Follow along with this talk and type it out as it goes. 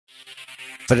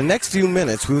For the next few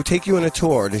minutes, we will take you on a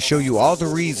tour to show you all the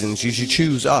reasons you should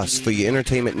choose us for your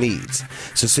entertainment needs.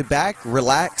 So sit back,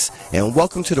 relax, and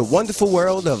welcome to the wonderful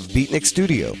world of Beatnik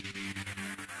Studio.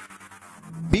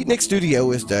 Beatnik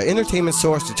Studio is the entertainment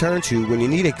source to turn to when you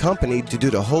need a company to do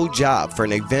the whole job for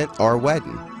an event or a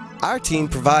wedding. Our team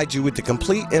provides you with the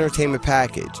complete entertainment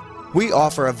package. We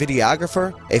offer a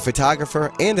videographer, a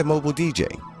photographer, and a mobile DJ.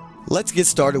 Let's get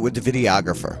started with the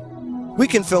videographer. We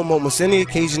can film almost any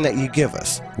occasion that you give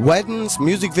us. Weddings,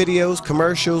 music videos,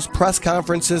 commercials, press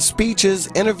conferences, speeches,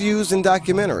 interviews, and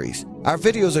documentaries. Our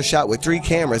videos are shot with 3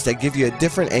 cameras that give you a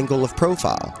different angle of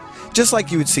profile, just like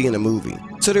you would see in a movie,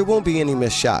 so there won't be any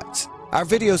missed shots. Our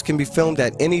videos can be filmed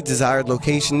at any desired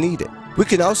location needed. We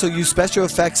can also use special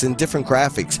effects and different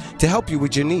graphics to help you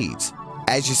with your needs.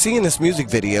 As you see in this music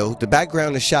video, the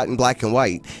background is shot in black and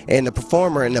white, and the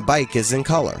performer and the bike is in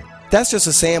color. That's just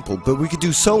a sample, but we could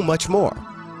do so much more.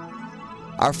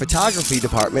 Our photography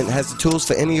department has the tools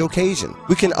for any occasion.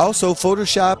 We can also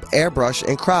Photoshop, airbrush,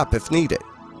 and crop if needed.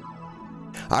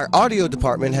 Our audio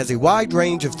department has a wide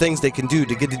range of things they can do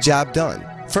to get the job done.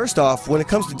 First off, when it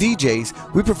comes to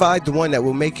DJs, we provide the one that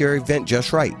will make your event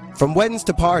just right. From weddings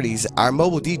to parties, our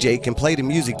mobile DJ can play the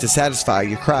music to satisfy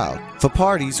your crowd. For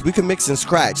parties, we can mix and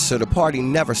scratch so the party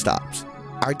never stops.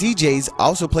 Our DJs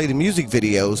also play the music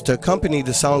videos to accompany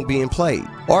the song being played,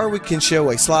 or we can show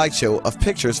a slideshow of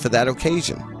pictures for that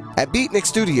occasion. At Beatnik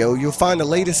Studio, you'll find the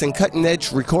latest in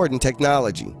cutting-edge recording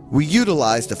technology. We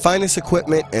utilize the finest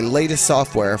equipment and latest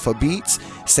software for beats,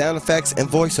 sound effects, and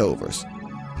voiceovers.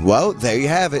 Well, there you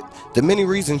have it, the many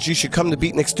reasons you should come to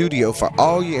Beatnik Studio for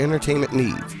all your entertainment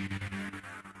needs.